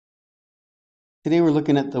Today we're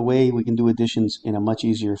looking at the way we can do additions in a much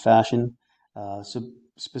easier fashion,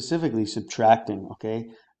 specifically subtracting, okay?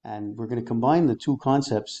 And we're going to combine the two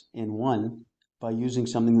concepts in one by using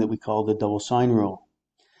something that we call the double sign rule.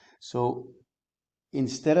 So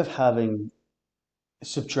instead of having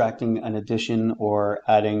subtracting an addition or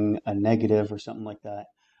adding a negative or something like that,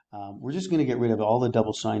 we're just going to get rid of all the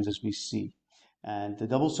double signs as we see. And the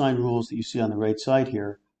double sign rules that you see on the right side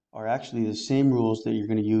here are actually the same rules that you're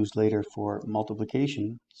going to use later for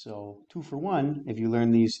multiplication. So 2 for 1, if you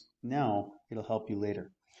learn these now, it'll help you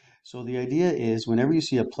later. So the idea is whenever you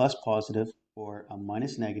see a plus positive or a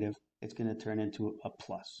minus negative, it's going to turn into a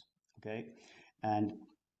plus, okay? And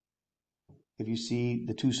if you see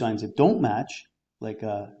the two signs that don't match, like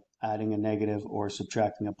adding a negative or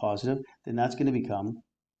subtracting a positive, then that's going to become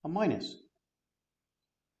a minus.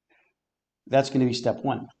 That's going to be step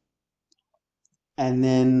one. And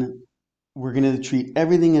then we're going to treat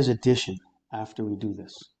everything as addition after we do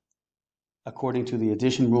this. According to the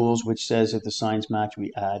addition rules, which says if the signs match,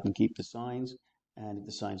 we add and keep the signs. And if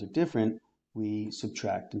the signs are different, we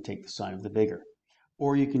subtract and take the sign of the bigger.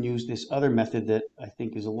 Or you can use this other method that I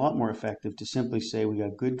think is a lot more effective to simply say we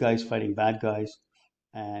got good guys fighting bad guys,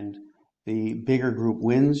 and the bigger group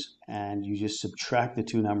wins, and you just subtract the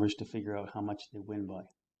two numbers to figure out how much they win by.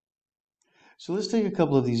 So let's take a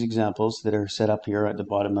couple of these examples that are set up here at the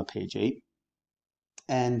bottom of page 8.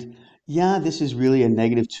 And yeah, this is really a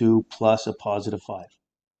 -2 plus a +5.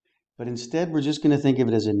 But instead, we're just going to think of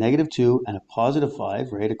it as a -2 and a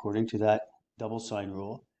 +5, right, according to that double sign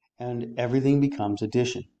rule, and everything becomes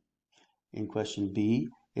addition. In question B,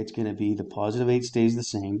 it's going to be the +8 stays the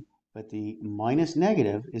same, but the minus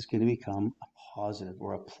negative is going to become a positive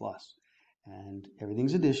or a plus. And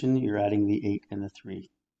everything's addition, you're adding the 8 and the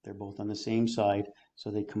 3. They're both on the same side, so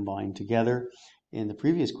they combine together. In the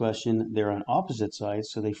previous question, they're on opposite sides,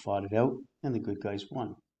 so they fought it out, and the good guys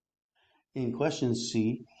won. In question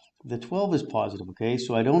C, the 12 is positive, okay?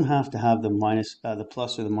 So I don't have to have the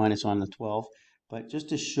plus or the minus on the 12, but just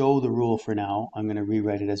to show the rule for now, I'm going to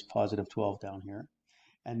rewrite it as +12 down here.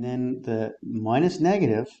 And then the minus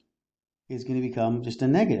negative is going to become just a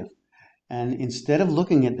negative. And instead of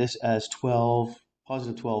looking at this as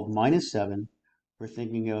 +12 minus 7, we're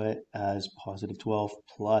thinking of it as +12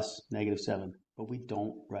 plus -7, but we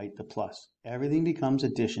don't write the plus. Everything becomes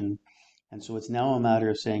addition, and so it's now a matter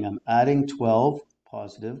of saying I'm adding 12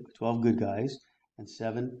 positive, 12 good guys, and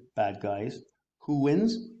 7 bad guys. Who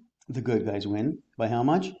wins? The good guys win. By how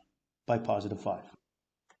much? By +5.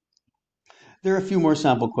 There are a few more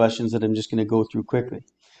sample questions that I'm just going to go through quickly.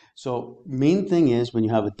 So main thing is when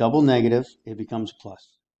you have a double negative, it becomes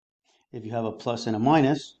plus. If you have a plus and a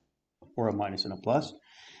minus, or a minus and a plus,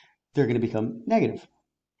 they're going to become negative.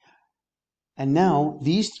 And now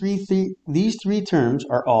these three terms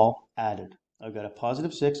are all added. I've got a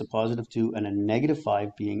 +6, a +2, and a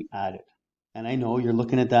 -5 being added. And I know you're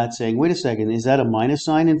looking at that saying, wait a second, is that a minus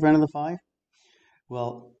sign in front of the 5?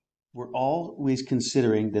 Well, we're always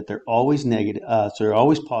considering that they're always negative, so they're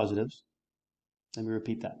always positives. Let me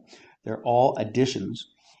repeat that. They're all additions.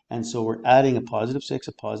 And so we're adding a +6,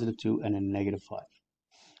 a +2, and a -5.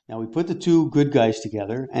 Now we put the two good guys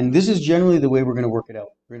together, and this is generally the way we're going to work it out.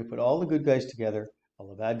 We're going to put all the good guys together, all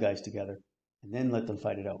the bad guys together, and then let them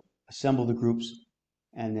fight it out. Assemble the groups,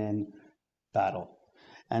 and then battle.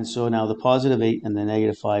 And so now the +8 and the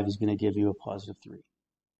 -5 is going to give you a +3.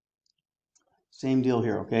 Same deal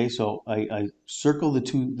here, okay? So I circle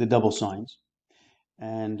the double signs,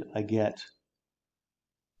 and I get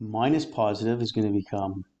minus positive is going to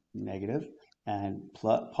become negative, and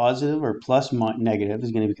positive or plus negative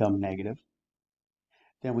is going to become negative.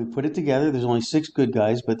 Then we put it together. There's only 6 good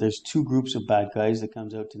guys, but there's 2 groups of bad guys that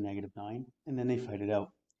comes out to -9, and then they fight it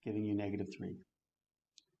out, giving you -3.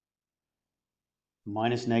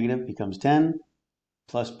 Minus negative becomes 10,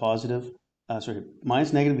 plus positive,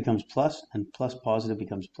 minus negative becomes plus, and plus positive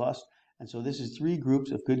becomes plus. And so this is 3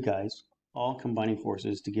 groups of good guys, all combining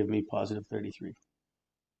forces to give me +33.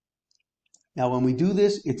 Now, when we do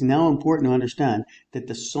this, it's now important to understand that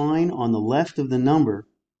the sign on the left of the number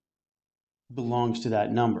belongs to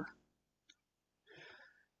that number.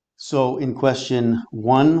 So in question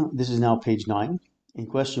 1, this is now page 9. In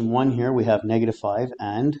question 1 here, we have -5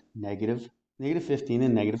 and -15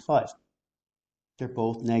 and -5. They're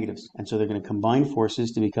both negatives, and so they're going to combine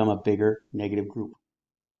forces to become a bigger negative group.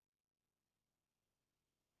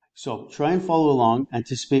 So try and follow along,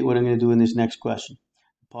 anticipate what I'm going to do in this next question.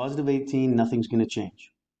 +18, nothing's going to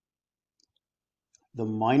change. The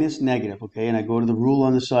minus negative, okay, and I go to the rule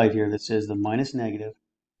on the side here that says the minus negative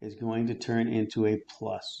is going to turn into a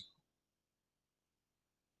plus.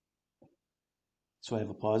 So I have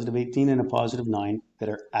a positive 18 and a positive 9 that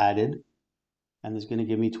are added, and it's going to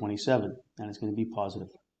give me 27, and it's going to be positive.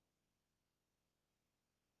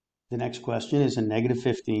 The next question is a negative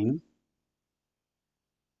 15,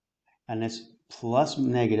 and it's plus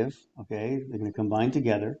negative, okay? They're going to combine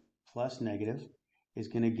together. Plus negative is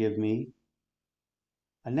going to give me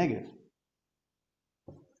a negative.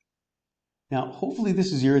 Now, hopefully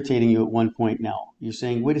this is irritating you at one point now. You're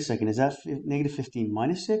saying, wait a second, is that negative 15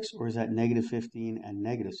 minus 6, or is that negative 15 and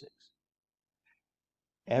negative 6?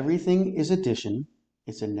 Everything is addition.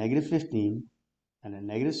 It's a negative 15 and a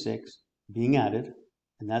negative 6 being added,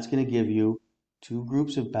 and that's going to give you two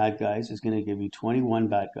groups of bad guys. It's going to give you 21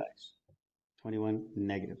 bad guys, 21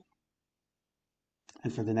 negative.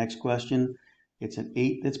 And for the next question, it's an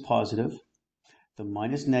 8 that's positive. The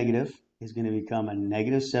minus negative is going to become a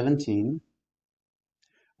negative 17.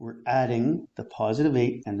 We're adding the positive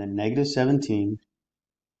 8 and the negative 17,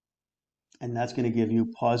 and that's going to give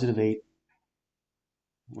you positive 8.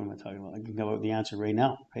 What am I talking about? I can go about the answer right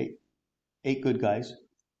now, right? 8 good guys,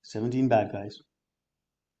 17 bad guys.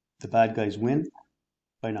 The bad guys win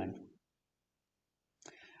by 9.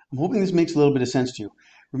 I'm hoping this makes a little bit of sense to you.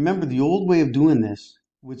 Remember, the old way of doing this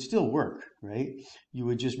would still work, right? You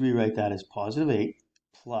would just rewrite that as positive 8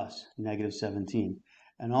 plus negative 17.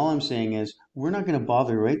 And all I'm saying is, we're not going to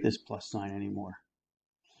bother to write this plus sign anymore.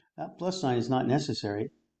 That plus sign is not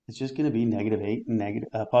necessary. It's just going to be negative 8 and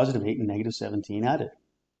positive 8 and negative 17 added.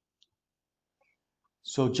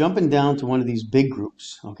 So jumping down to one of these big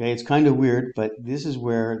groups, okay, it's kind of weird, but this is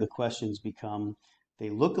where the questions become,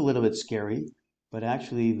 they look a little bit scary, but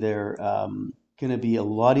actually they're going to be a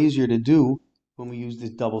lot easier to do when we use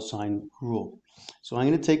this double sign rule. So I'm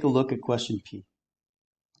going to take a look at question P.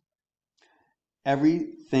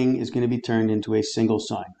 Everything is going to be turned into a single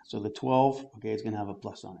sign. So the 12, okay, is going to have a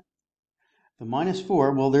plus on it. The minus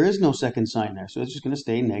 4, well, there is no second sign there, so it's just going to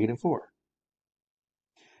stay negative 4.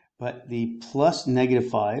 But the plus negative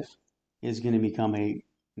 5 is going to become a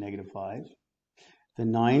negative 5. The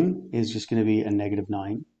 9 is just going to be a negative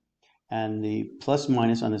 9. And the plus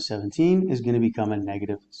minus on the 17 is going to become a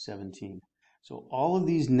negative 17. So all of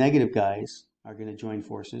these negative guys are going to join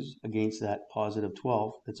forces against that positive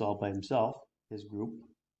 12 that's all by himself, his group.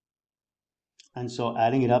 And so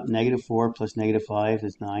adding it up, negative 4 plus negative 5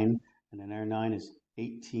 is 9, and then our 9 is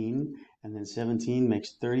 18, and then 17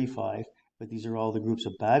 makes 35, but these are all the groups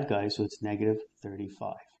of bad guys, so it's negative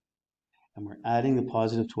 35. And we're adding the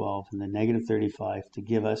positive 12 and the negative 35 to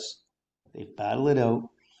give us, they battle it out,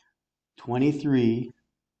 23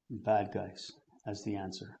 bad guys as the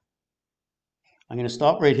answer. I'm going to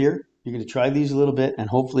stop right here. You're going to try these a little bit, and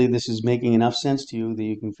hopefully this is making enough sense to you that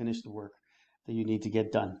you can finish the work that you need to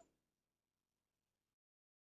get done.